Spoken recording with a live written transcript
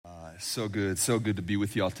So good to be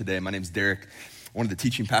with y'all today. My name's Derek, one of the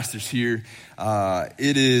teaching pastors here.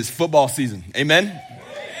 It is football season. Amen?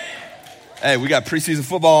 Hey, we got preseason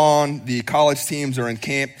football on. The college teams are in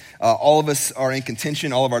camp. All of us are in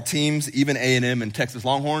contention. All of our teams, even A&M and Texas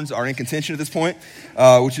Longhorns, are in contention at this point,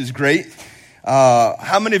 which is great.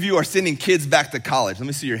 How many of you are sending kids back to college? Let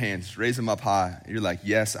me see your hands. Raise them up high. You're like,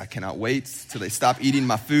 yes, I cannot wait till they stop eating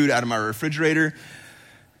my food out of my refrigerator.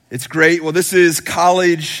 It's great. Well, this is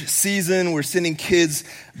college season. We're sending kids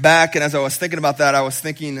back. And as I was thinking about that, I was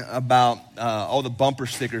thinking about all the bumper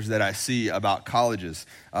stickers that I see about colleges.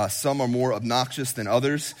 Some are more obnoxious than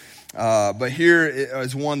others. But here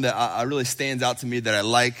is one that really stands out to me that I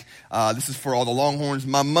like. This is for all the Longhorns.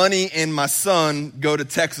 My money and my son go to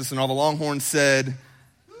Texas. And all the Longhorns said,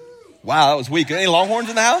 wow, that was weak. Any Longhorns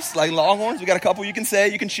in the house? Like Longhorns? We got a couple you can say,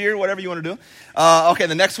 you can cheer, whatever you want to do. Okay,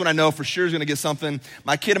 the next one I know for sure is going to get something.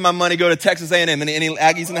 My kid and my money go to Texas A&M. Any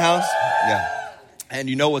Aggies in the house? Yeah. And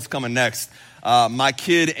you know what's coming next. My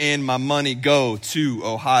kid and my money go to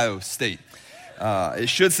Ohio State. It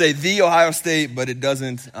should say the Ohio State, but it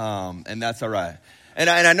doesn't, and that's all right. And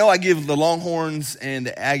I know I give the Longhorns and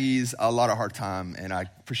the Aggies a lot of hard time, and I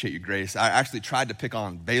appreciate your grace. I actually tried to pick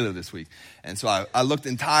on Baylor this week, and so I looked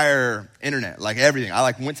entire internet, like everything.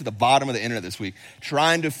 I went to the bottom of the internet this week,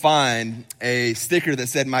 trying to find a sticker that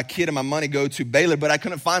said, my kid and my money go to Baylor, but I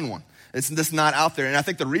couldn't find one. It's just not out there. And I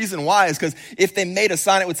think the reason why is because if they made a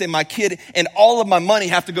sign, it would say, my kid and all of my money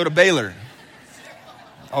have to go to Baylor.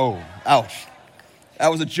 Oh, ouch. That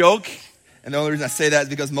was a joke. And the only reason I say that is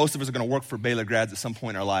because most of us are going to work for Baylor grads at some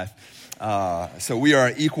point in our life. So we are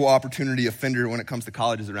an equal opportunity offender when it comes to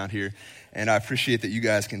colleges around here. And I appreciate that you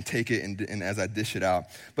guys can take it and as I dish it out.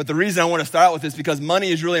 But the reason I want to start out with this is because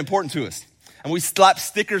money is really important to us. And we slap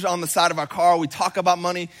stickers on the side of our car. We talk about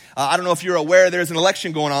money. I don't know if you're aware there's an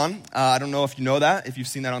election going on. I don't know if you know that, if you've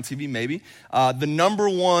seen that on TV, maybe. The number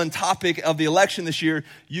one topic of the election this year,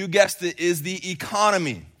 you guessed it, is the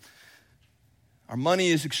economy. Our money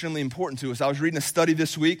is extremely important to us. I was reading a study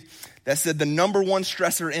this week that said the number one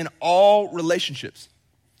stressor in all relationships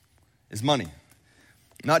is money.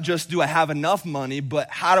 Not just do I have enough money, but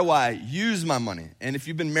how do I use my money? And if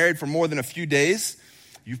you've been married for more than a few days,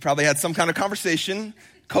 you've probably had some kind of conversation,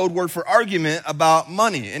 code word for argument, about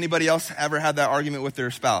money. Anybody else ever had that argument with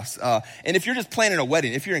their spouse? And if you're just planning a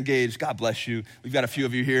wedding, if you're engaged, God bless you. We've got a few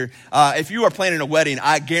of you here. If you are planning a wedding,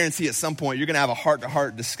 I guarantee at some point you're going to have a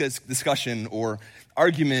heart-to-heart discussion or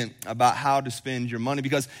argument about how to spend your money,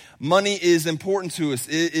 because money is important to us.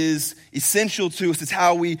 It is essential to us. It's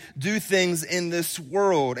how we do things in this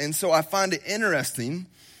world. And so I find it interesting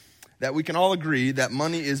that we can all agree that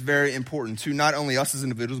money is very important to not only us as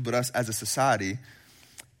individuals, but us as a society.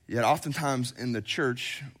 Yet oftentimes in the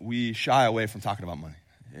church, we shy away from talking about money,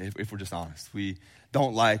 if we're just honest. We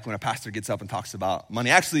don't like when a pastor gets up and talks about money.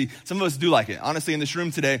 Actually, some of us do like it. Honestly, in this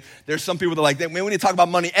room today, there's some people that are like, man, we need to talk about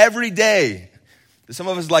money every day. Some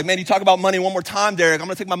of us are like, man, you talk about money one more time, Derek, I'm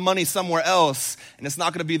going to take my money somewhere else, and it's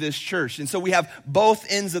not going to be this church. And so we have both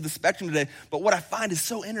ends of the spectrum today. But what I find is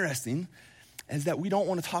so interesting is that we don't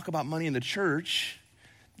want to talk about money in the church,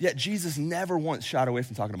 yet Jesus never once shied away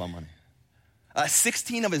from talking about money.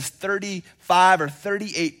 16 of his 35 or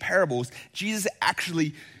 38 parables, Jesus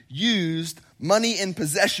actually used money and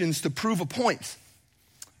possessions to prove a point.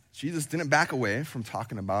 Jesus didn't back away from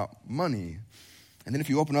talking about money. And then if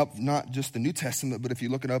you open up not just the New Testament, but if you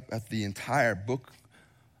look it up at the entire book,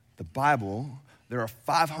 the Bible, there are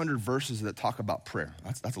 500 verses that talk about prayer.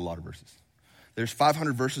 That's a lot of verses. There's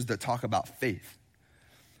 500 verses that talk about faith.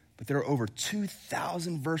 But there are over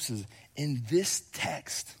 2,000 verses in this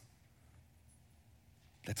text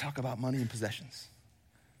that talk about money and possessions.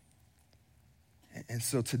 And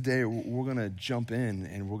so today we're going to jump in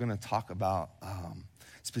and we're going to talk about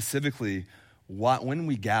specifically when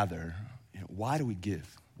we gather, why do we give?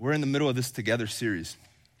 We're in the middle of this Together series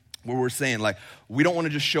where we're saying, like, we don't want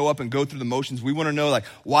to just show up and go through the motions. We want to know, like,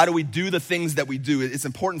 why do we do the things that we do? It's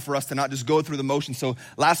important for us to not just go through the motions. So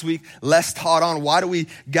last week, Les taught on why do we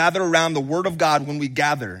gather around the Word of God when we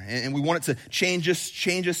gather? And we want it to change us,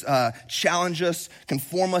 challenge us,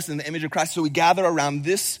 conform us in the image of Christ. So we gather around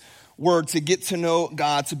this Word to get to know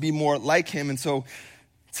God, to be more like Him. And so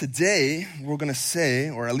today, we're going to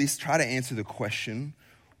say, or at least try to answer the question,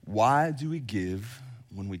 why do we give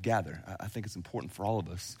when we gather? I think it's important for all of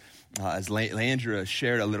us as Leandra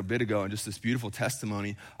shared a little bit ago, and just this beautiful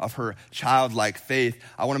testimony of her childlike faith,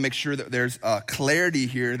 I want to make sure that there's clarity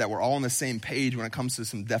here, that we're all on the same page when it comes to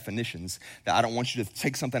some definitions, that I don't want you to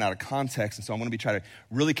take something out of context. And so I'm going to be trying to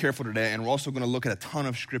really careful today. And we're also going to look at a ton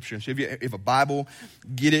of scripture. So if you have a Bible,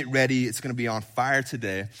 get it ready. It's going to be on fire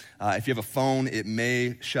today. If you have a phone, it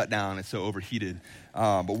may shut down. It's so overheated.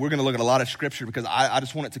 But we're going to look at a lot of scripture because I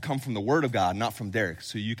just want it to come from the Word of God, not from Derek.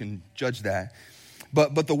 So you can judge that.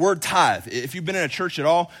 But the word tithe, if you've been in a church at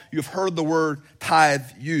all, you've heard the word tithe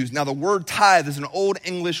used. Now, the word tithe is an old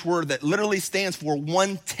English word that literally stands for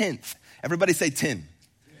 1/10. Everybody say 10.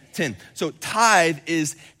 10. So tithe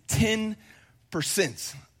is 10%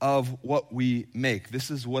 of what we make. This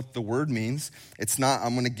is what the word means. It's not,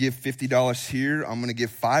 I'm going to give $50 here, I'm going to give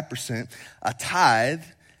 5%. A tithe,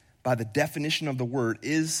 by the definition of the word,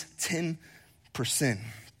 is 10%.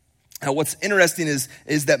 Now, what's interesting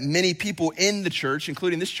is that many people in the church,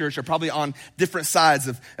 including this church, are probably on different sides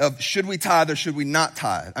of should we tithe or should we not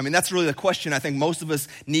tithe? I mean, that's really the question I think most of us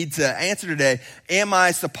need to answer today. Am I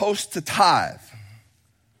supposed to tithe?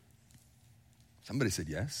 Somebody said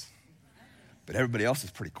yes, but everybody else is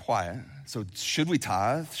pretty quiet. So should we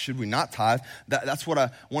tithe? Should we not tithe? That's what I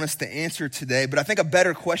want us to answer today. But I think a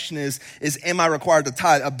better question is am I required to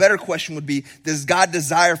tithe? A better question would be, does God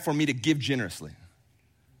desire for me to give generously?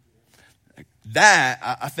 That,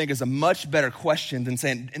 I think, is a much better question than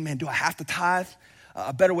saying, man, do I have to tithe?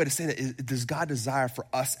 A better way to say that is, does God desire for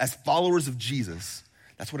us as followers of Jesus?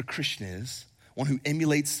 That's what a Christian is, one who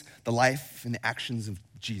emulates the life and the actions of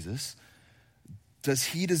Jesus. Does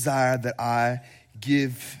he desire that I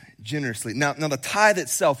give generously? Now the tithe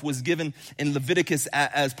itself was given in Leviticus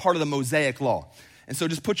as part of the Mosaic law. And so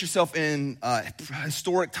just put yourself in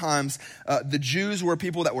historic times. The Jews were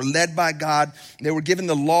people that were led by God. They were given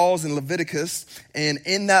the laws in Leviticus. And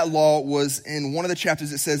in that law was, in one of the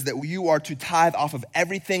chapters, it says that you are to tithe off of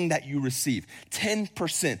everything that you receive.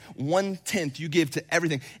 10%, 1/10 you give to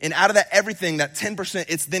everything. And out of that everything, that 10%,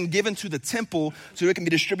 it's then given to the temple so it can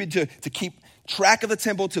be distributed to keep track of the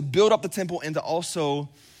temple, to build up the temple, and to also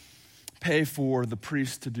pay for the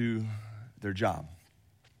priests to do their job.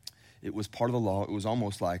 It was part of the law. It was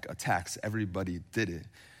almost like a tax. Everybody did it.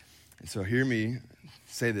 And so hear me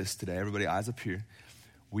say this today. Everybody, eyes up here.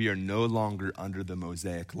 We are no longer under the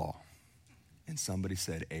Mosaic law. And somebody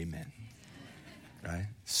said amen. Right?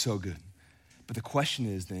 So good. But the question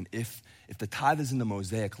is then, if the tithe is in the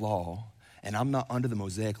Mosaic law, and I'm not under the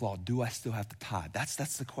Mosaic law, do I still have to tithe?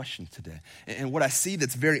 That's the question today. And what I see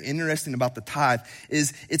that's very interesting about the tithe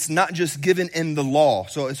is it's not just given in the law.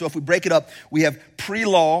 So if we break it up, we have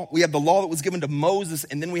pre-law, we have the law that was given to Moses,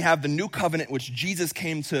 and then we have the new covenant which Jesus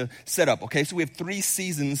came to set up. Okay, so we have 3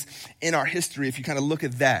 seasons in our history if you kind of look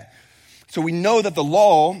at that. So we know that the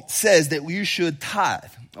law says that you should tithe,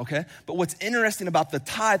 okay? But what's interesting about the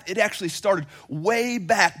tithe, it actually started way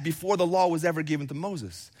back before the law was ever given to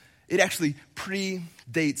Moses. It actually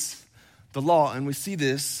predates the law, and we see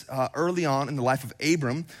this early on in the life of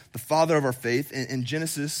Abram, the father of our faith, in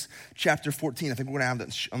Genesis chapter 14. I think we're going to have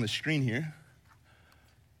that on the screen here.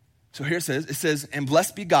 So here it says, and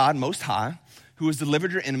blessed be God most high, who has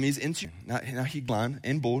delivered your enemies into you. Now he blind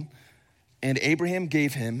in bold, and Abraham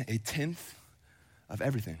gave him 1/10 of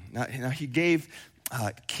everything. Now he gave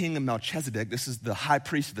King Melchizedek, this is the high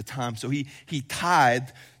priest at the time, so he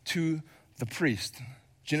tithed to the priest.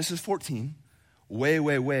 Genesis 14,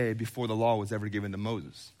 way before the law was ever given to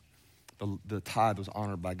Moses. The tithe was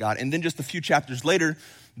honored by God. And then just a few chapters later,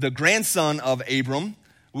 the grandson of Abram,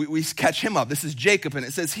 we catch him up. This is Jacob, and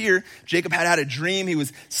it says here, Jacob had a dream. He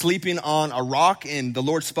was sleeping on a rock, and the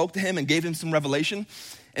Lord spoke to him and gave him some revelation.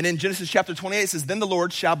 And in Genesis chapter 28, it says, then the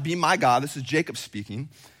Lord shall be my God. This is Jacob speaking.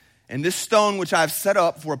 And this stone which I have set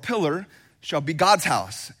up for a pillar shall be God's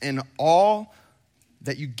house. And all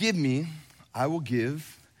that you give me, I will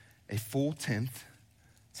give a full 10th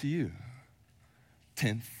to you.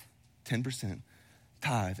 10%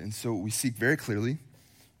 tithe. And so we see very clearly,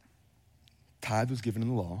 tithe was given in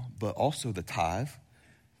the law, but also the tithe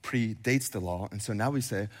predates the law. And so now we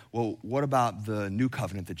say, well, what about the new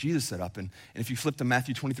covenant that Jesus set up? And if you flip to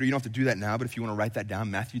Matthew 23, you don't have to do that now, but if you want to write that down,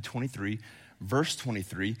 Matthew 23, verse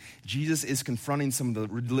 23, Jesus is confronting some of the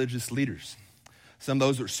religious leaders. Some of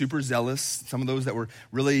those were super zealous, some of those that were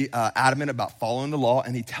really adamant about following the law,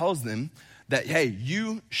 and he tells them that, hey,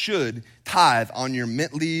 you should tithe on your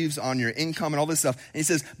mint leaves, on your income, and all this stuff. And he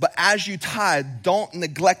says, but as you tithe, don't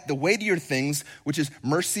neglect the weightier things, which is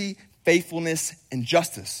mercy, faithfulness, and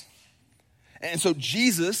justice. And so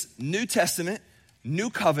Jesus, New Testament,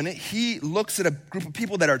 New covenant, he looks at a group of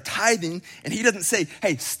people that are tithing, and he doesn't say,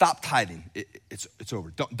 hey, stop tithing. It's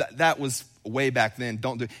over. That was way back then.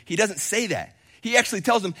 Don't do it. He doesn't say that. He actually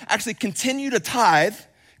tells them, actually continue to tithe,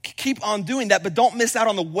 keep on doing that, but don't miss out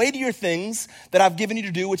on the weightier things that I've given you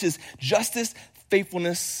to do, which is justice,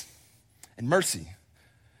 faithfulness, and mercy.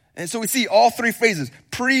 And so we see all three phases.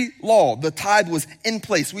 Pre-law, the tithe was in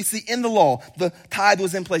place. We see in the law, the tithe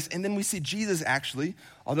was in place. And then we see Jesus actually,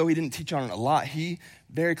 although he didn't teach on it a lot, he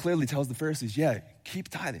very clearly tells the Pharisees, yeah, keep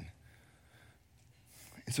tithing.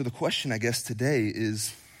 And so the question, I guess, today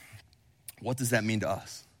is, what does that mean to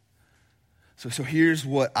us? So here's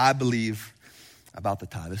what I believe about the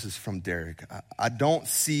tithe. This is from Derek. I don't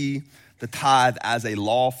see the tithe as a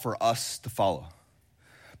law for us to follow.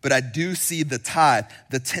 But I do see the tithe,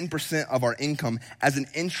 the 10% of our income, as an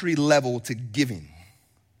entry level to giving.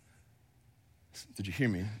 Did you hear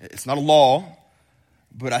me? It's not a law,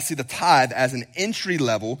 but I see the tithe as an entry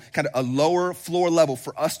level, kind of a lower floor level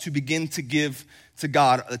for us to begin to give to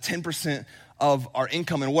God, the 10% of our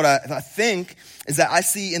income. And what I think is that I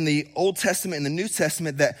see in the Old Testament and the New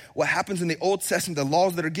Testament that what happens in the Old Testament, the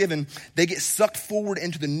laws that are given, they get sucked forward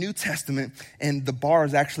into the New Testament, and the bar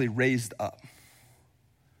is actually raised up.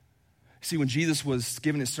 See, when Jesus was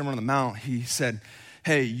giving his Sermon on the Mount, he said,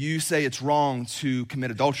 hey, you say it's wrong to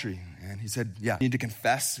commit adultery. And he said, yeah, you need to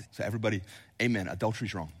confess. So everybody, amen,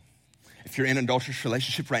 adultery's wrong. If you're in an adulterous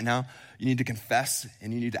relationship right now, you need to confess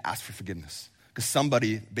and you need to ask for forgiveness. Because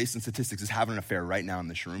somebody, based on statistics, is having an affair right now in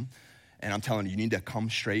this room. And I'm telling you, you need to come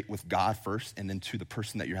straight with God first and then to the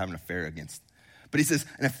person that you're having an affair against. But he says,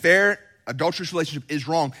 an affair, adulterous relationship is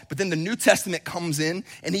wrong. But then the New Testament comes in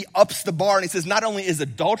and he ups the bar and he says, not only is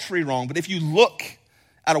adultery wrong, but if you look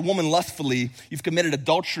at a woman lustfully, you've committed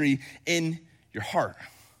adultery in your heart.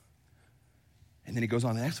 And then he goes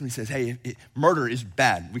on to the next one. He says, hey, murder is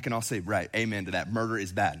bad. We can all say, right, amen to that. Murder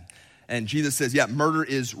is bad. And Jesus says, yeah, murder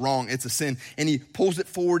is wrong. It's a sin. And he pulls it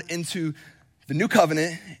forward into the new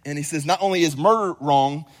covenant. And he says, not only is murder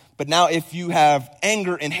wrong, but now if you have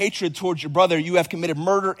anger and hatred towards your brother, you have committed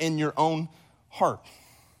murder in your own heart.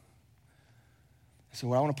 So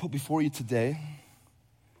what I want to put before you today,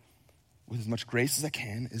 with as much grace as I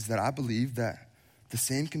can, is that I believe that the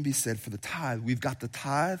same can be said for the tithe. We've got the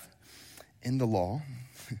tithe in the law.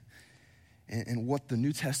 And what the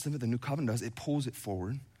New Testament, the New Covenant does, it pulls it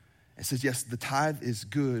forward. It says, yes, the tithe is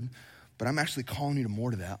good, but I'm actually calling you to more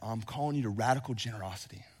to that. I'm calling you to radical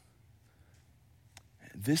generosity.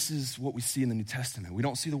 This is what we see in the New Testament. We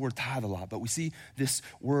don't see the word tithe a lot, but we see this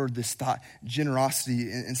word, this thought, generosity.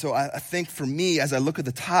 And so I think for me, as I look at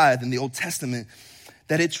the tithe in the Old Testament,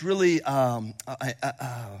 that it's really, it's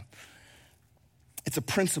a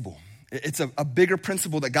principle. It's a bigger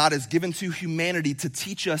principle that God has given to humanity to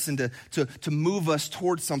teach us and to move us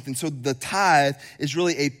towards something. So the tithe is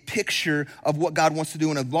really a picture of what God wants to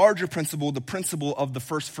do in a larger principle, the principle of the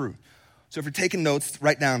first fruit. So if you're taking notes,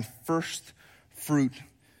 write down first fruit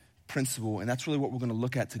principle. And that's really what we're going to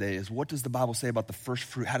look at today is what does the Bible say about the first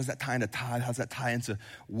fruit? How does that tie into tithe? How does that tie into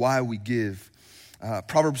why we give?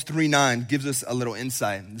 Proverbs 3:9 gives us a little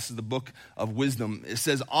insight. This is the book of wisdom. It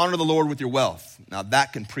says, honor the Lord with your wealth. Now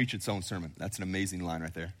that can preach its own sermon. That's an amazing line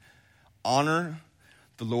right there. Honor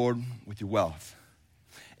the Lord with your wealth.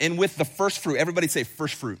 And with the first fruit, everybody say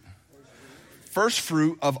first fruit. First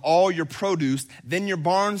fruit of all your produce, then your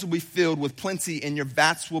barns will be filled with plenty and your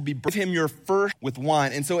vats will be give him your first with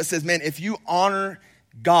wine. And so it says, man, if you honor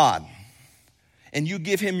God and you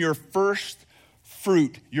give him your first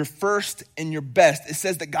fruit, your first and your best, it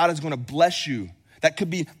says that God is going to bless you. That could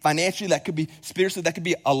be financially, that could be spiritually, that could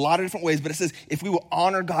be a lot of different ways. But it says if we will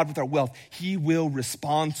honor God with our wealth, he will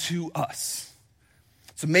respond to us.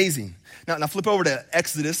 It's amazing. Now flip over to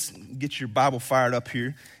Exodus. Get your Bible fired up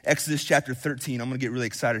here. Exodus chapter 13. I'm going to get really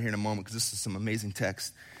excited here in a moment because this is some amazing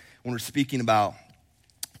text. When we're speaking about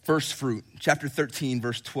first fruit, chapter 13,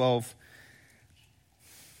 verse 12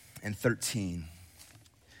 and 13.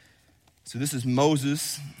 So this is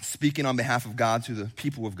Moses speaking on behalf of God to the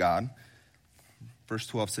people of God. Verse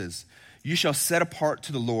 12 says, you shall set apart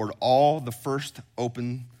to the Lord all that first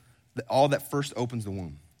opens the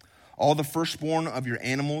womb. All the firstborn of your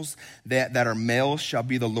animals that are males shall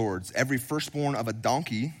be the Lord's. Every firstborn of a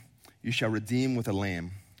donkey you shall redeem with a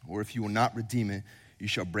lamb. Or if you will not redeem it, you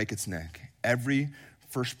shall break its neck. Every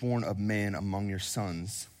firstborn of man among your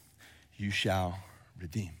sons you shall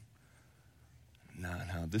redeem.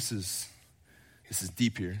 Now this is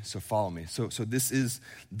deep here, so follow me. So this is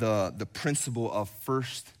the principle of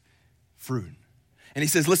first fruit. And he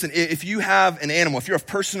says, listen, if you have an animal, if you're a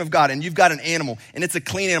person of God and you've got an animal and it's a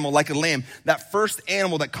clean animal like a lamb, that first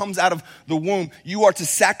animal that comes out of the womb, you are to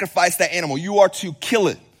sacrifice that animal. You are to kill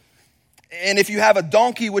it. And if you have a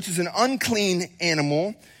donkey, which is an unclean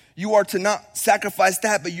animal, you are to not sacrifice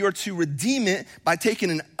that, but you're to redeem it by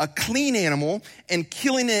taking a clean animal and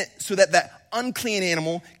killing it so that that unclean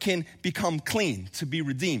animal can become clean, to be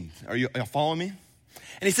redeemed. Are you following me?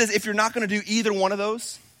 And he says, if you're not going to do either one of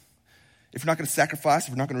those, if you're not going to sacrifice, if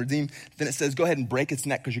you're not going to redeem, then it says go ahead and break its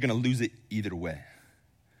neck because you're going to lose it either way.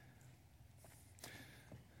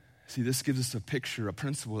 See, this gives us a picture, a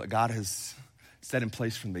principle that God has set in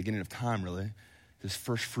place from the beginning of time, really, this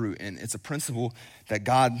first fruit. And it's a principle that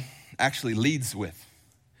God actually leads with.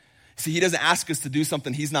 See, he doesn't ask us to do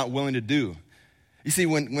something he's not willing to do. You see,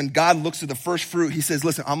 when God looks at the first fruit, he says,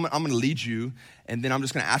 listen, I'm going to lead you, and then I'm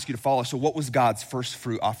just going to ask you to follow. So what was God's first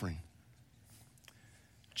fruit offering?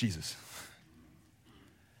 Jesus.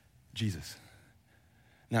 Jesus.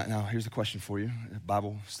 Now here's a question for you, a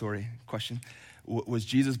Bible story question. Was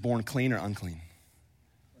Jesus born clean or unclean?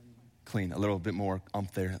 Clean, a little bit more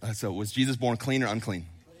there. So was Jesus born clean or unclean?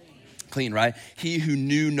 Clean, right? He who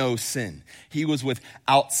knew no sin. He was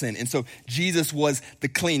without sin. And so Jesus was the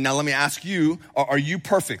clean. Now let me ask you, are you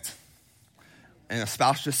perfect? And a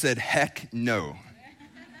spouse just said, heck no.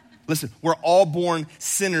 Listen, we're all born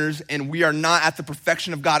sinners and we are not at the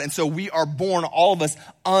perfection of God. And so we are born, all of us,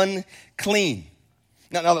 unclean.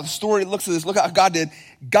 Now the story looks at this. Look how God did.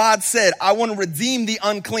 God said, I want to redeem the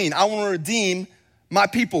unclean. I want to redeem my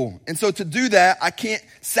people. And so to do that, I can't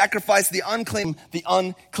sacrifice the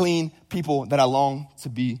unclean people that I long to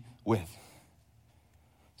be with.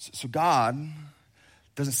 So God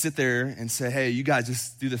doesn't sit there and say, hey, you guys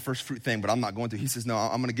just do the first fruit thing, but I'm not going to. He says, no,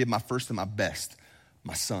 I'm going to give my first and my best,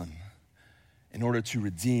 my son, in order to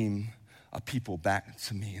redeem a people back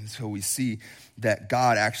to me. And so we see that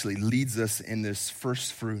God actually leads us in this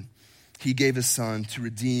first fruit. He gave his son to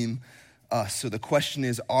redeem us. So the question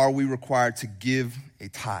is, are we required to give a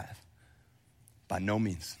tithe? By no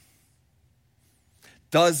means.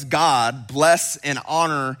 Does God bless and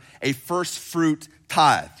honor a first fruit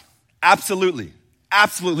tithe? Absolutely.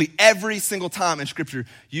 Absolutely. Every single time in Scripture,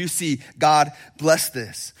 you see God bless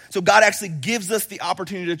this. So God actually gives us the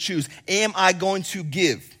opportunity to choose. Am I going to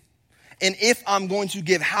give? And if I'm going to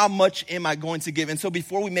give, how much am I going to give? And so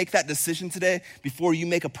before we make that decision today, before you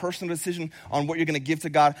make a personal decision on what you're going to give to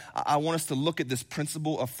God, I want us to look at this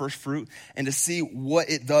principle of first fruit and to see what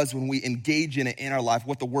it does when we engage in it in our life,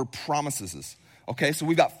 what the word promises us. Okay, so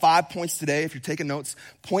we've got 5 points today, if you're taking notes.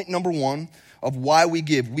 Point number 1 of why we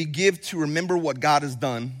give. We give to remember what God has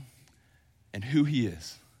done and who he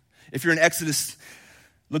is. If you're in Exodus,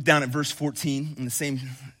 look down at verse 14 in the same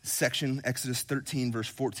section, Exodus 13, verse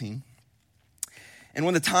 14. And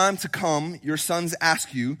when the time to come, your sons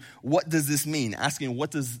ask you, what does this mean? Asking, what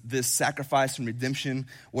does this sacrifice and redemption,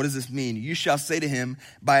 what does this mean? You shall say to him,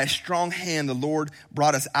 by a strong hand the Lord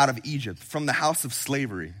brought us out of Egypt, from the house of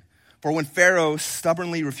slavery. For when Pharaoh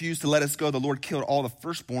stubbornly refused to let us go, the Lord killed all the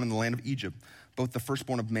firstborn in the land of Egypt, both the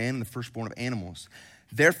firstborn of man and the firstborn of animals.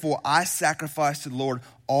 Therefore I sacrifice to the Lord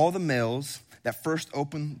all the males that first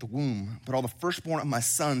opened the womb, but all the firstborn of my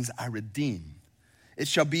sons I redeem. It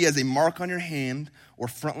shall be as a mark on your hand or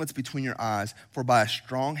frontlets between your eyes, for by a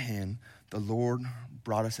strong hand the Lord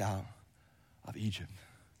brought us out of Egypt.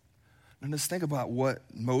 Now let's think about what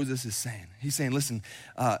Moses is saying. He's saying, listen,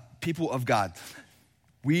 people of God,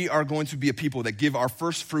 we are going to be a people that give our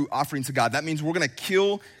first fruit offering to God. That means we're going to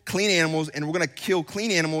kill clean animals, and we're going to kill clean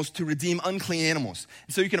animals to redeem unclean animals.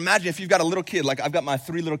 And so you can imagine if you've got a little kid, like I've got my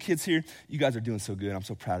 3 little kids here. You guys are doing so good. I'm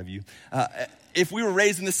so proud of you. If we were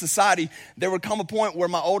raised in this society, there would come a point where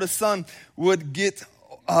my oldest son would get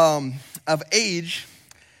of age,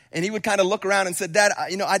 and he would kind of look around and say, Dad,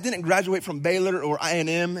 I didn't graduate from Baylor or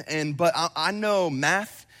I&M, but I know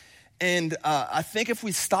math. And I think if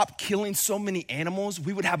we stopped killing so many animals,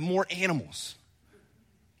 we would have more animals.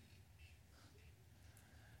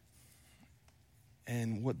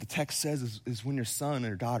 And what the text says is when your son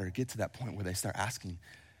or daughter get to that point where they start asking,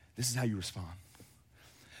 this is how you respond.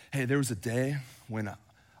 Hey, there was a day when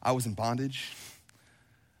I was in bondage.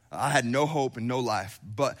 I had no hope and no life,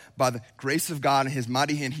 but by the grace of God and his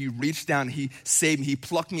mighty hand, he reached down and he saved me. He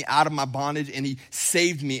plucked me out of my bondage and he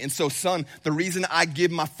saved me. And so, son, the reason I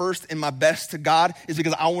give my first and my best to God is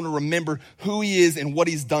because I want to remember who he is and what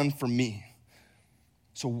he's done for me.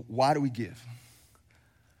 So why do we give?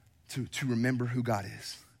 To remember who God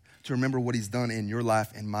is, to remember what he's done in your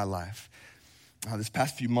life and my life. This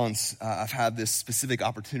past few months, I've had this specific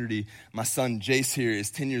opportunity. My son, Jace here,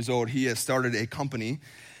 is 10 years old. He has started a company.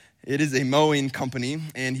 It is a mowing company,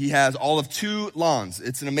 and he has all of 2 lawns.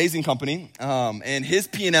 It's an amazing company, and his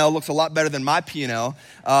P&L looks a lot better than my P&L.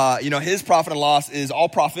 His profit and loss is all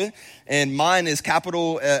profit, and mine is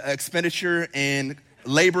capital expenditure and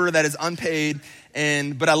labor that is unpaid.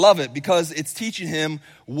 But I love it because it's teaching him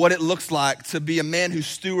what it looks like to be a man who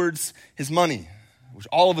stewards his money, which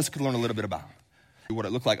all of us could learn a little bit about. What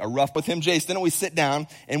it looked like, a rough with him, Jace. Then we sit down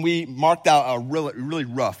and we marked out a really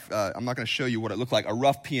rough, I'm not going to show you what it looked like, a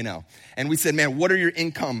rough P&L. And we said, man, what are your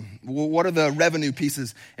income? What are the revenue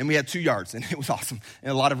pieces? And we had 2 yards, and it was awesome, and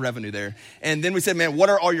a lot of revenue there. And then we said, man, what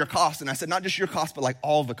are all your costs? And I said, not just your costs, but like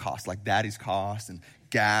all the costs, like daddy's costs and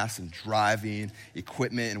gas and driving,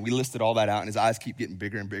 equipment. And we listed all that out, and his eyes keep getting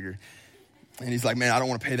bigger and bigger. And he's like, man, I don't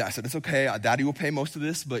want to pay that. I said, it's okay. Daddy will pay most of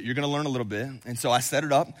this, but you're going to learn a little bit. And so I set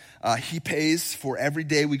it up. He pays for every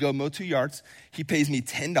day we go mow 2 yards. He pays me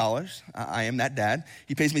 $10. I am that dad.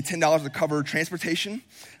 He pays me $10 to cover transportation,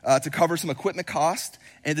 to cover some equipment cost,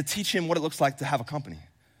 and to teach him what it looks like to have a company.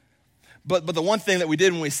 But the one thing that we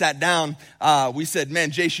did when we sat down, we said,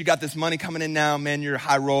 man, Jace, you got this money coming in now. Man, you're a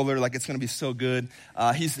high roller. Like, it's going to be so good.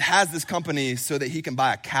 He has this company so that he can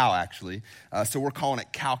buy a cow, actually. So we're calling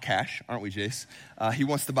it Cow Cash, aren't we, Jace? He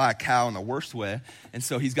wants to buy a cow in the worst way. And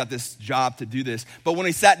so he's got this job to do this. But when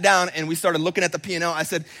we sat down and we started looking at the P&L, I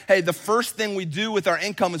said, hey, the first thing we do with our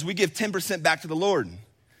income is we give 10% back to the Lord.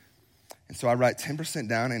 And so I write 10%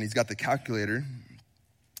 down, and he's got the calculator,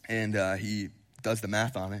 and he does the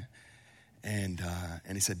math on it. And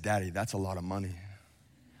he said, Daddy, that's a lot of money.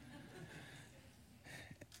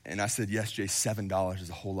 And I said, yes, Jay, $7 is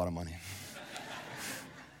a whole lot of money.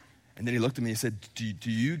 And then he looked at me and said, do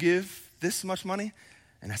you give this much money?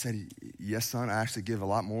 And I said, yes, son, I actually give a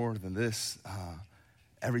lot more than this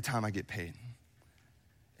every time I get paid.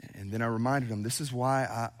 And then I reminded him, this is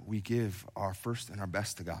why we give our first and our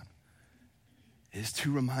best to God, is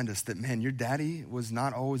to remind us that, man, your daddy was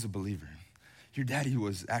not always a believer. Your daddy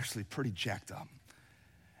was actually pretty jacked up.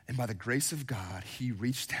 And by the grace of God, he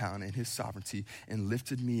reached down in his sovereignty and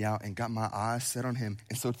lifted me out and got my eyes set on him.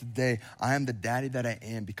 And so today, I am the daddy that I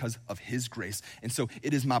am because of his grace. And so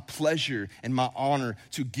it is my pleasure and my honor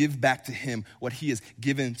to give back to him what he has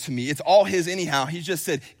given to me. It's all his anyhow. He just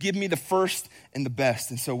said, give me the first and the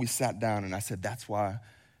best. And so we sat down and I said, that's why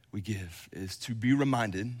we give, is to be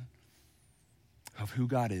reminded of who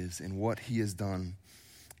God is and what he has done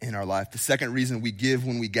in our life. The second reason we give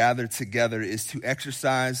when we gather together is to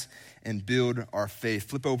exercise and build our faith.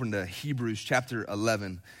 Flip over into Hebrews chapter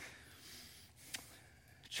 11.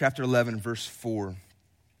 Chapter 11, verse 4.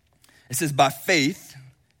 It says, by faith,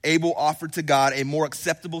 Abel offered to God a more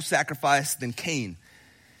acceptable sacrifice than Cain,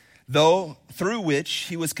 though through which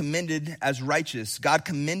he was commended as righteous, God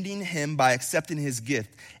commending him by accepting his gift.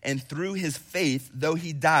 And through his faith, though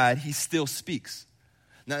he died, he still speaks.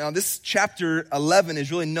 Now, this chapter 11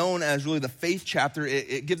 is really known as really the faith chapter.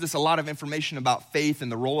 It gives us a lot of information about faith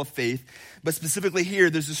and the role of faith. But specifically here,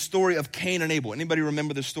 there's a story of Cain and Abel. Anybody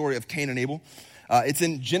remember the story of Cain and Abel? It's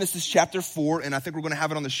in Genesis chapter 4, and I think we're going to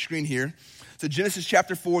have it on the screen here. So Genesis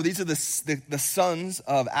chapter 4, these are the sons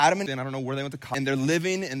of Adam, and I don't know where they went to college. And they're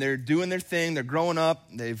living, and they're doing their thing. They're growing up.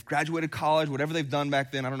 They've graduated college, whatever they've done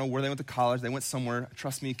back then. I don't know where they went to college. They went somewhere.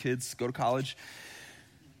 Trust me, kids, go to college.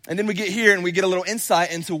 And then we get here and we get a little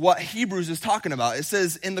insight into what Hebrews is talking about. It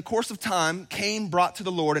says, in the course of time, Cain brought to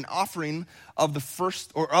the Lord an offering of the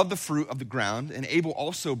first, or of the fruit of the ground, and Abel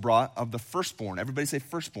also brought of the firstborn. Everybody say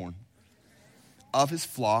firstborn. Of his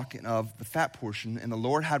flock and of the fat portion. And the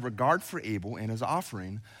Lord had regard for Abel and his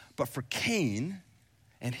offering, but for Cain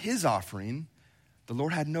and his offering, the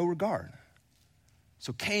Lord had no regard.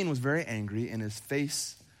 So Cain was very angry and his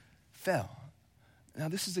face fell. Now,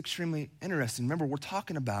 this is extremely interesting. Remember, we're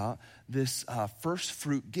talking about this first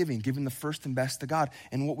fruit giving the first and best to God.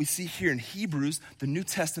 And what we see here in Hebrews, the New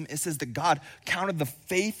Testament, it says that God counted the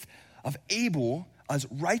faith of Abel as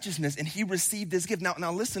righteousness, and he received this gift.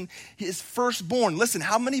 Now listen, his firstborn. Listen,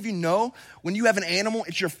 how many of you know when you have an animal,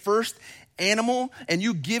 it's your first animal, and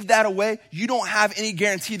you give that away, you don't have any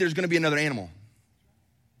guarantee there's going to be another animal.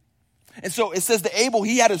 And so it says that Abel,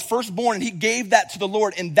 he had his firstborn, and he gave that to the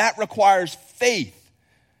Lord, and that requires faith.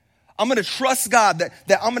 I'm going to trust God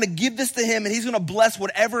that I'm going to give this to him and he's going to bless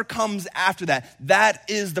whatever comes after that. That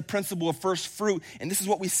is the principle of first fruit. And this is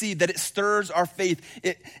what we see, that it stirs our faith.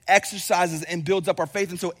 It exercises and builds up our faith.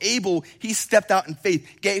 And so Abel, he stepped out in faith,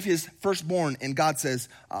 gave his firstborn, and God says,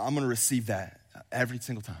 I'm going to receive that every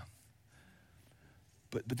single time.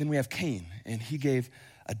 But then we have Cain, and he gave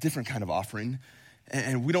a different kind of offering.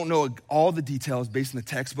 And we don't know all the details based on the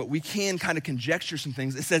text, but we can kind of conjecture some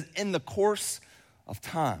things. It says, in the course of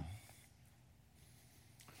time.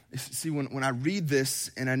 See, when I read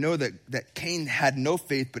this and I know that Cain had no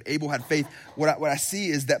faith, but Abel had faith, what I see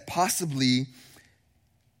is that possibly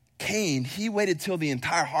Cain, he waited till the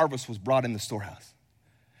entire harvest was brought in the storehouse.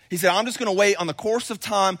 He said, I'm just going to wait on the course of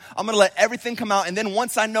time. I'm going to let everything come out. And then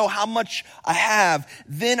once I know how much I have,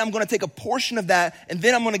 then I'm going to take a portion of that and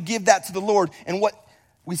then I'm going to give that to the Lord. And what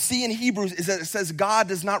we see in Hebrews is that it says God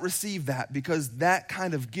does not receive that because that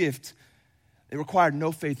kind of gift, it required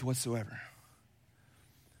no faith whatsoever.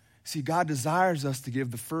 See, God desires us to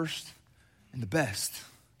give the first and the best.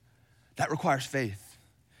 That requires faith.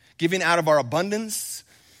 Giving out of our abundance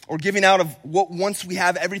or giving out of what once we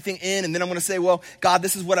have everything in and then I'm going to say, well, God,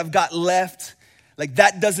 this is what I've got left. Like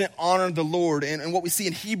that doesn't honor the Lord. And what we see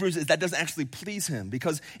in Hebrews is that doesn't actually please him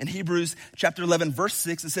because in Hebrews chapter 11, verse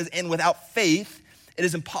 6, it says, and without faith, it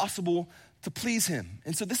is impossible to please him.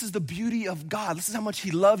 And so this is the beauty of God. This is how much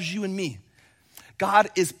he loves you and me. God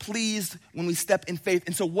is pleased when we step in faith.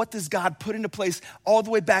 And so what does God put into place all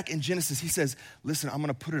the way back in Genesis? He says, listen, I'm going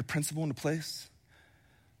to put a principle into place,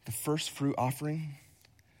 the first fruit offering,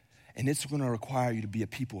 and it's going to require you to be a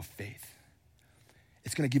people of faith.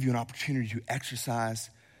 It's going to give you an opportunity to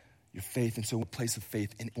exercise your faith. And so a place of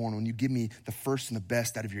faith, and when you give me the first and the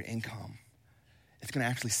best out of your income, it's going to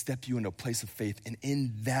actually step you into a place of faith. And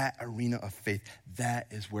in that arena of faith, that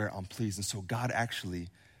is where I'm pleased. And so God actually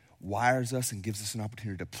wires us and gives us an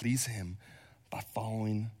opportunity to please him by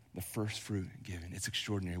following the first fruit given. It's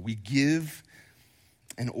extraordinary. We give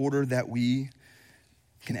in order that we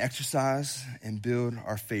can exercise and build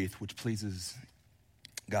our faith, which pleases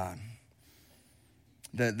God.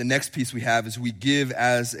 The next piece we have is we give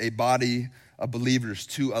as a body of believers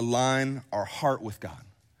to align our heart with God.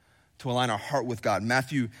 To align our heart with God.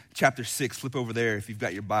 Matthew chapter 6, flip over there if you've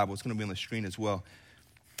got your Bible. It's going to be on the screen as well.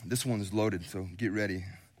 This one is loaded, so get ready.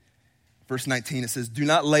 Verse 19, it says, do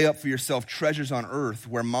not lay up for yourself treasures on earth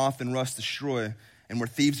where moth and rust destroy and where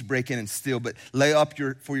thieves break in and steal, but lay up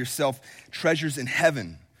for yourself treasures in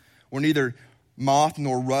heaven where neither moth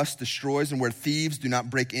nor rust destroys and where thieves do not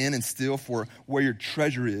break in and steal, for where your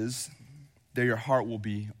treasure is, there your heart will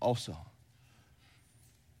be also.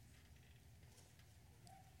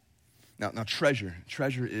 Now treasure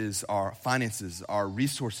is our finances, our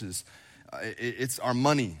resources, it's our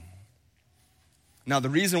money. Now, the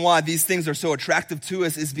reason why these things are so attractive to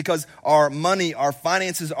us is because our money, our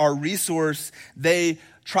finances, our resource, they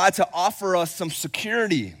try to offer us some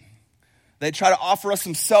security. They try to offer us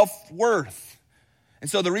some self-worth.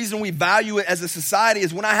 And so the reason we value it as a society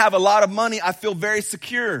is when I have a lot of money, I feel very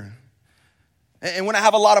secure. And when I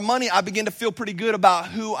have a lot of money, I begin to feel pretty good about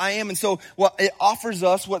who I am. And so what it offers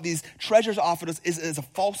us, what these treasures offer us is a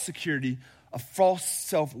false security, a false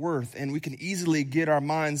self-worth. And we can easily get our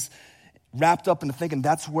minds wrapped up into thinking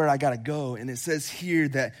that's where I got to go. And it says here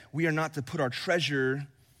that we are not to put our treasure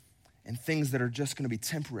in things that are just going to be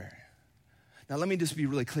temporary. Now, let me just be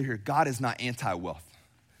really clear here. God is not anti-wealth.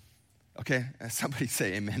 Okay? Somebody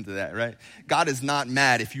say amen to that, right? God is not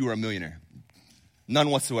mad if you are a millionaire. None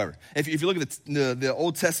whatsoever. If you look at the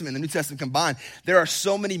Old Testament and the New Testament combined, there are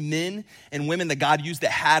so many men and women that God used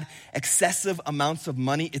that had excessive amounts of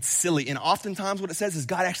money. It's silly. And oftentimes what it says is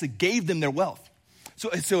God actually gave them their wealth.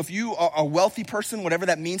 So if you are a wealthy person, whatever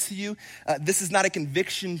that means to you, this is not a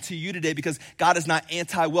conviction to you today because God is not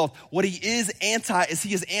anti-wealth. What he is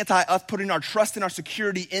he is anti us putting our trust and our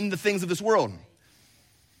security in the things of this world.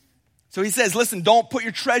 So he says, listen, don't put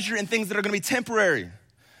your treasure in things that are going to be temporary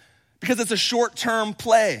because it's a short-term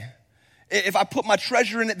play. If I put my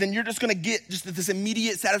treasure in it, then you're just going to get just this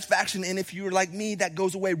immediate satisfaction. And if you're like me, that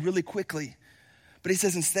goes away really quickly. But he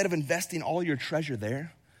says, instead of investing all your treasure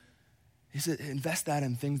there, he said, invest that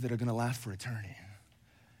in things that are going to last for eternity.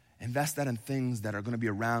 Invest that in things that are going to be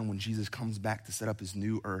around when Jesus comes back to set up his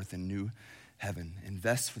new earth and new heaven.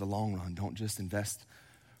 Invest for the long run. Don't just invest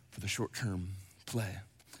for the short-term play.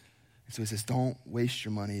 And so he says, don't waste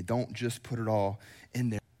your money. Don't just put it all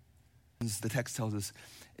in there. The text tells us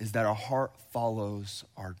is that our heart follows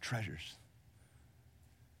our treasures.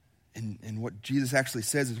 And what Jesus actually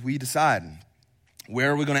says is we decide,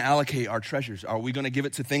 where are we going to allocate our treasures? Are we going to give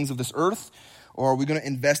it to things of this earth, or are we going to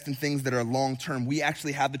invest in things that are long-term? We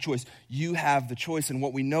actually have the choice. You have the choice. And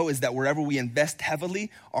what we know is that wherever we invest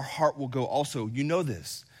heavily, our heart will go also. You know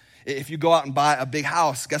this. If you go out and buy a big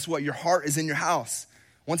house, guess what? Your heart is in your house.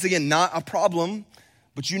 Once again, not a problem,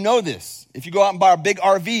 but you know this. If you go out and buy a big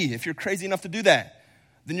RV, if you're crazy enough to do that,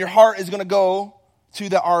 then your heart is going to go to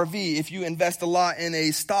the RV. If you invest a lot in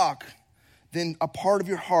a stock, then a part of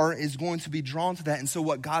your heart is going to be drawn to that. And so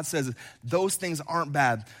what God says is those things aren't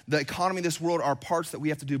bad. The economy of this world are parts that we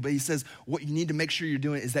have to do. But he says what you need to make sure you're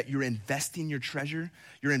doing is that you're investing your treasure.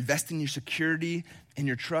 You're investing your security, in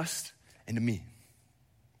your trust into me.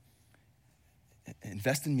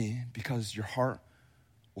 Invest in me because your heart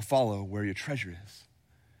will follow where your treasure is.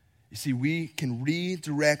 You see, we can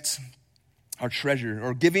redirect our treasure,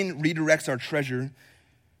 or giving redirects our treasure,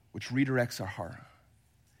 which redirects our heart.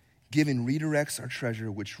 Giving redirects our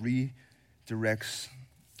treasure, which redirects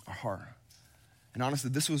our heart. And honestly,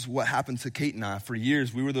 this was what happened to Kate and I. For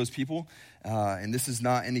years, we were those people, and this is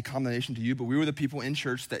not any condemnation to you, but we were the people in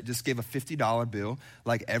church that just gave a $50 bill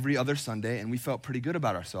like every other Sunday, and we felt pretty good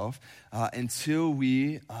about ourselves until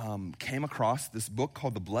we came across this book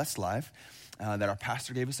called The Blessed Life that our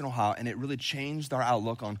pastor gave us in Ohio, and it really changed our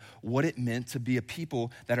outlook on what it meant to be a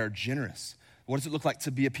people that are generous. What does it look like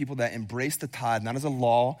to be a people that embrace the tithe, not as a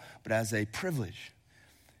law, but as a privilege?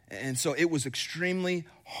 And so it was extremely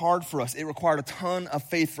hard for us. It required a ton of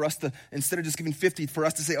faith for us to, instead of just giving 50, for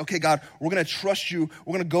us to say, okay, God, we're going to trust you.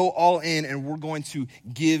 We're going to go all in, and we're going to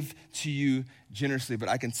give to you generously. But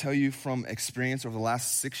I can tell you from experience over the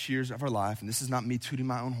last 6 years of our life, and this is not me tooting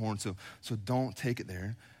my own horn, so don't take it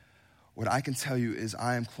there. What I can tell you is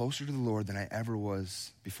I am closer to the Lord than I ever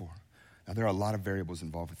was before. Now, there are a lot of variables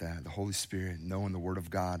involved with that. The Holy Spirit, knowing the Word of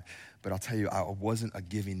God. But I'll tell you, I wasn't a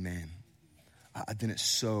giving man. I didn't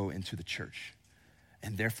sow into the church,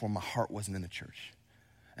 and therefore my heart wasn't in the church.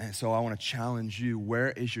 And so I want to challenge you,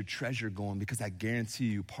 where is your treasure going? Because I guarantee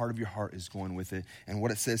you part of your heart is going with it. And what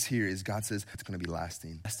it says here is God says it's going to be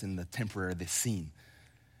lasting. Invest in the temporary, the seen.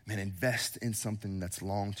 Man, invest in something that's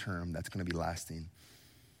long-term, that's going to be lasting.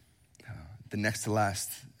 The next to last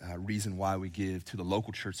reason why we give to the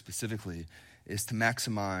local church specifically is to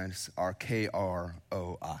maximize our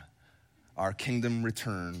KROI. Our kingdom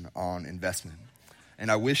return on investment. And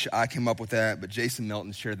I wish I came up with that, but Jason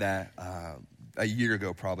Milton shared that a year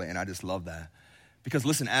ago probably, and I just love that. Because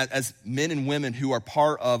listen, as men and women who are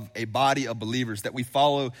part of a body of believers, that we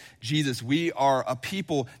follow Jesus, we are a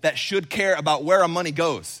people that should care about where our money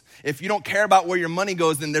goes. If you don't care about where your money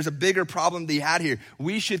goes, then there's a bigger problem that you had here.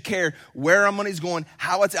 We should care where our money's going,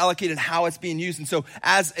 how it's allocated, how it's being used. And so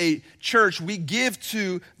as a church, we give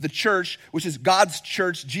to the church, which is God's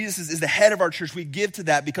church. Jesus is the head of our church. We give to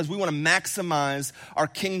that because we want to maximize our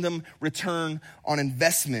kingdom return on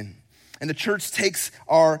investment. And the church takes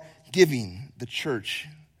our giving, the church,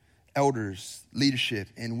 elders, leadership,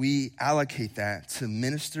 and we allocate that to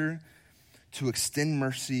minister, to extend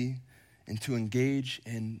mercy, and to engage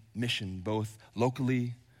in mission, both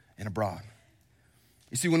locally and abroad.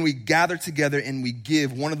 You see, when we gather together and we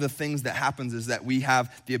give, one of the things that happens is that we have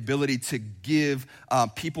the ability to give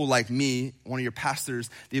people like me, one of your pastors,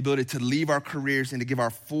 the ability to leave our careers and to give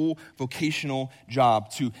our full vocational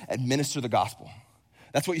job to administer the gospel.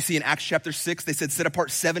 That's what you see in Acts chapter 6. They said, set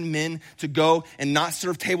apart 7 men to go and not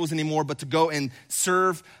serve tables anymore, but to go and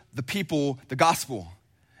serve the people the gospel.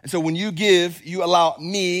 And so when you give, you allow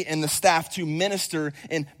me and the staff to minister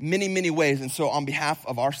in many, many ways. And so on behalf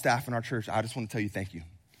of our staff and our church, I just want to tell you thank you.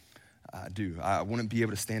 I do. I wouldn't be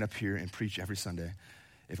able to stand up here and preach every Sunday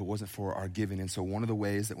if it wasn't for our giving. And so one of the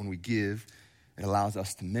ways that when we give, it allows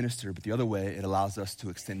us to minister, but the other way, it allows us to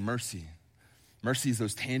extend mercy. Mercy is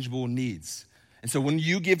those tangible needs. And so when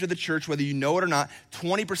you give to the church, whether you know it or not,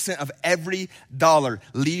 20% of every dollar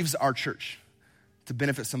leaves our church to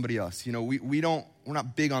benefit somebody else. You know, we're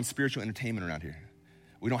not big on spiritual entertainment around here.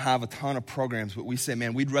 We don't have a ton of programs, but we say,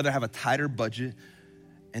 man, we'd rather have a tighter budget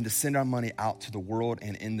and to send our money out to the world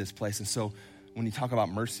and in this place. And so when you talk about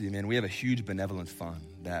mercy, man, we have a huge benevolence fund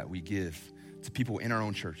that we give to people in our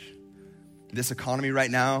own church. This economy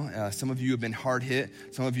right now, some of you have been hard hit.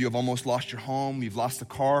 Some of you have almost lost your home. You've lost a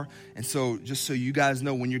car. And so just so you guys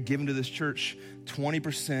know, when you're giving to this church,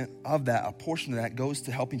 20% of that, a portion of that goes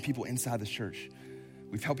to helping people inside this church.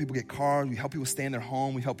 We've helped people get cars. We've helped people stay in their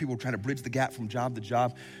home. We've helped people trying to bridge the gap from job to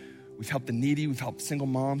job. We've helped the needy. We've helped single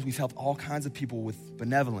moms. We've helped all kinds of people with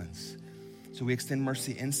benevolence. So we extend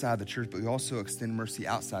mercy inside the church, but we also extend mercy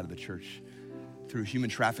outside of the church through human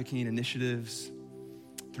trafficking initiatives,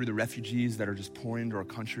 through the refugees that are just pouring into our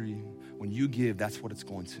country. When you give, that's what it's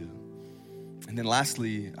going to. And then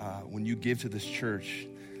lastly, when you give to this church,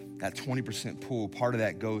 that 20% pool, part of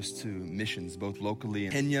that goes to missions, both locally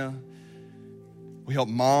and Kenya. We help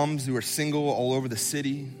moms who are single all over the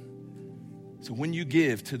city. So when you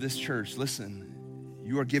give to this church, listen,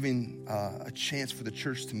 you are giving a chance for the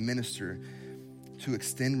church to minister, to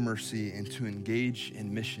extend mercy, and to engage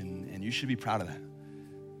in mission, and you should be proud of that.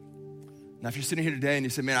 Now, if you're sitting here today and you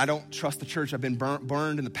say, man, I don't trust the church, I've been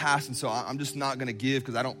burned in the past, and so I'm just not going to give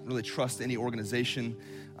because I don't really trust any organization.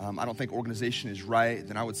 I don't think organization is right.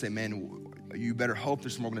 Then I would say, man, you better hope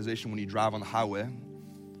there's some organization when you drive on the highway.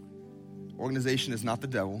 Organization is not the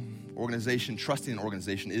devil. Trusting an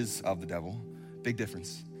organization is of the devil Big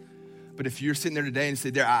difference. But if you're sitting there today and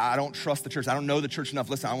say, I don't trust the church, I don't know the church enough,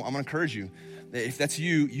 listen, I'm going to encourage you. If that's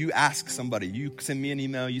you, you ask somebody. You send me an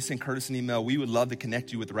email, you send Curtis an email. We would love to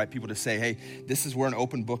connect you with the right people to say, hey, we're an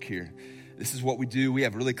open book here. This is what we do. We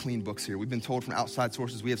have really clean books here. We've been told from outside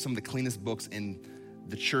sources we have some of the cleanest books in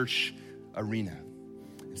the church arena.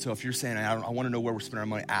 And so if you're saying, I want to know where we're spending our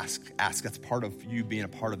money, ask. That's part of you being a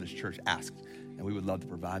part of this church. Ask. And we would love to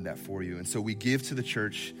provide that for you. And so we give to the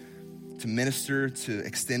church to minister, to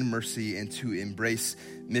extend mercy, and to embrace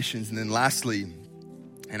missions. And then lastly,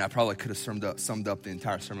 and I probably could have summed up the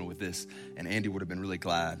entire sermon with this, and Andy would have been really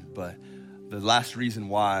glad, but the last reason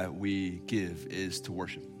why we give is to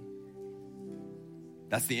worship.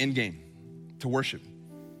 That's the end game, to worship.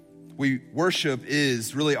 Worship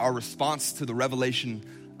is really our response to the revelation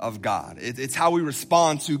of God. It's how we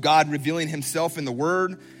respond to God revealing himself in the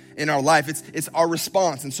word in our life. It's our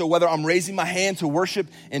response. And so whether I'm raising my hand to worship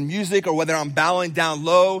in music, or whether I'm bowing down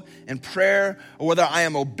low in prayer, or whether I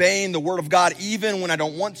am obeying the word of God even when I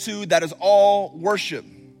don't want to, that is all worship.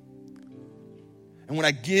 And when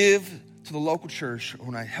I give to the local church, or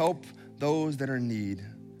when I help those that are in need,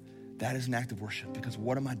 that is an act of worship. Because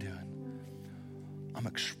what am I doing? I'm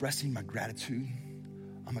expressing my gratitude.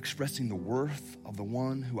 I'm expressing the worth of the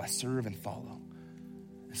one who I serve and follow.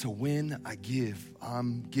 And so when I give,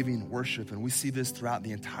 I'm giving worship. And we see this throughout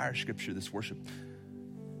the entire scripture, this worship.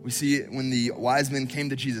 We see it when the wise men came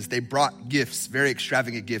to Jesus. They brought gifts, very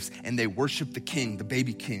extravagant gifts, and they worshiped the king, the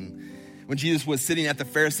baby king. When Jesus was sitting at the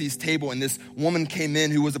Pharisees' table and this woman came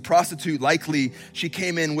in who was a prostitute, likely she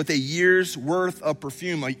came in with a year's worth of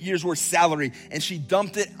perfume, a year's worth salary, and she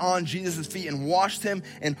dumped it on Jesus' feet and washed him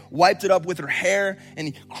and wiped it up with her hair, and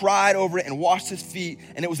he cried over it and washed his feet,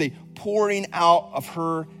 and it was a pouring out of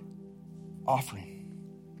her offering.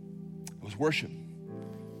 It was worship.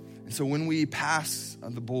 And so when we pass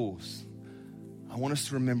the bowls, I want us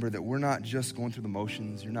to remember that we're not just going through the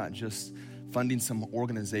motions. You're not just funding some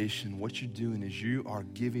organization. What you're doing is you are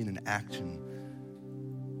giving an action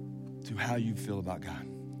to how you feel about God.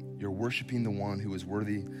 You're worshiping the one who is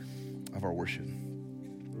worthy of our worship.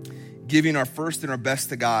 Giving our first and our best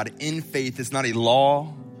to God in faith is not a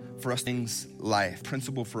law for us, things life,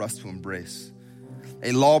 principle for us to embrace.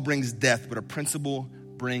 A law brings death, but a principle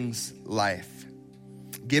brings life.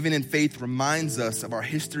 Giving in faith reminds us of our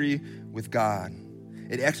history with God.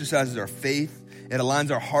 It exercises our faith. It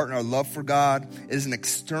aligns our heart and our love for God. It is an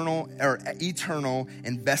external or eternal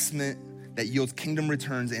investment that yields kingdom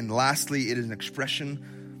returns. And lastly, it is an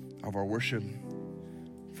expression of our worship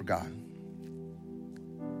for God.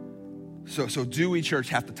 So do we, church,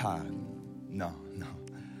 have to tithe? No.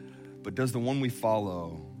 But does the one we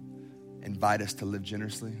follow invite us to live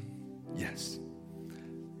generously? Yes.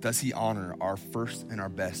 Does he honor our first and our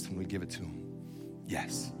best when we give it to him?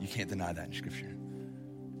 Yes. You can't deny that in Scripture.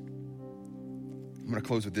 I'm going to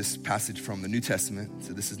close with this passage from the New Testament.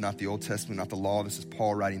 So this is not the Old Testament, not the law. This is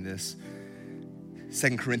Paul writing this.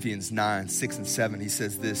 2 Corinthians 9, 6 and 7, he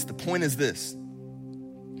says this. The point is this.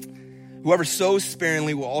 Whoever sows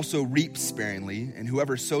sparingly will also reap sparingly, and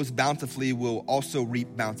whoever sows bountifully will also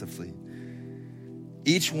reap bountifully.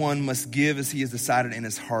 Each one must give as he has decided in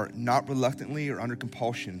his heart, not reluctantly or under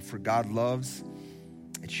compulsion, for God loves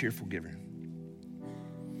a cheerful giver.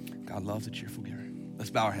 God loves a cheerful giver.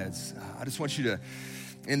 Let's bow our heads. I just want you to,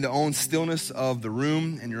 in the own stillness of the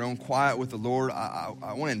room and your own quiet with the Lord, I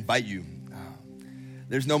want to invite you.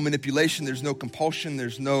 There's no manipulation. There's no compulsion.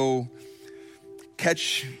 There's no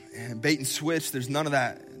catch and bait and switch. There's none of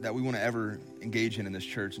that we want to ever engage in this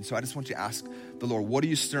church. And so I just want you to ask the Lord, what are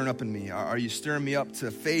you stirring up in me? Are you stirring me up to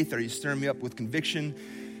faith? Are you stirring me up with conviction?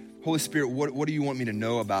 Holy Spirit, what do you want me to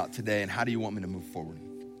know about today, and how do you want me to move forward?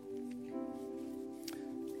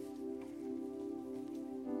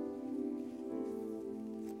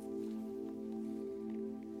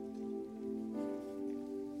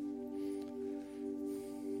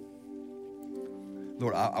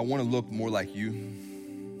 Lord, I want to look more like you.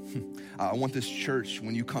 I want this church,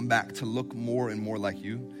 when you come back, to look more and more like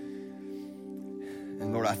you.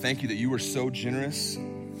 And Lord, I thank you that you were so generous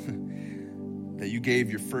that you gave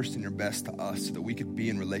your first and your best to us so that we could be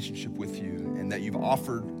in relationship with you, and that you've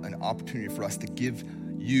offered an opportunity for us to give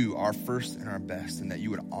you our first and our best, and that you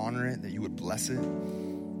would honor it, that you would bless it.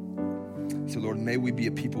 So Lord, may we be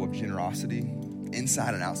a people of generosity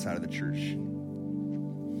inside and outside of the church.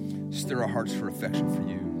 Stir our hearts for affection for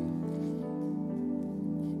you.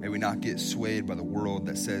 May we not get swayed by the world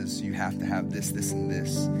that says you have to have this, this, and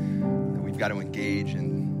this. That we've got to engage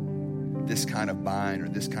in this kind of bind or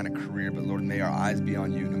this kind of career. But Lord, may our eyes be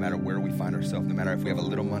on you no matter where we find ourselves, no matter if we have a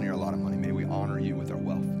little money or a lot of money. May we honor you with our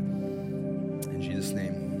wealth.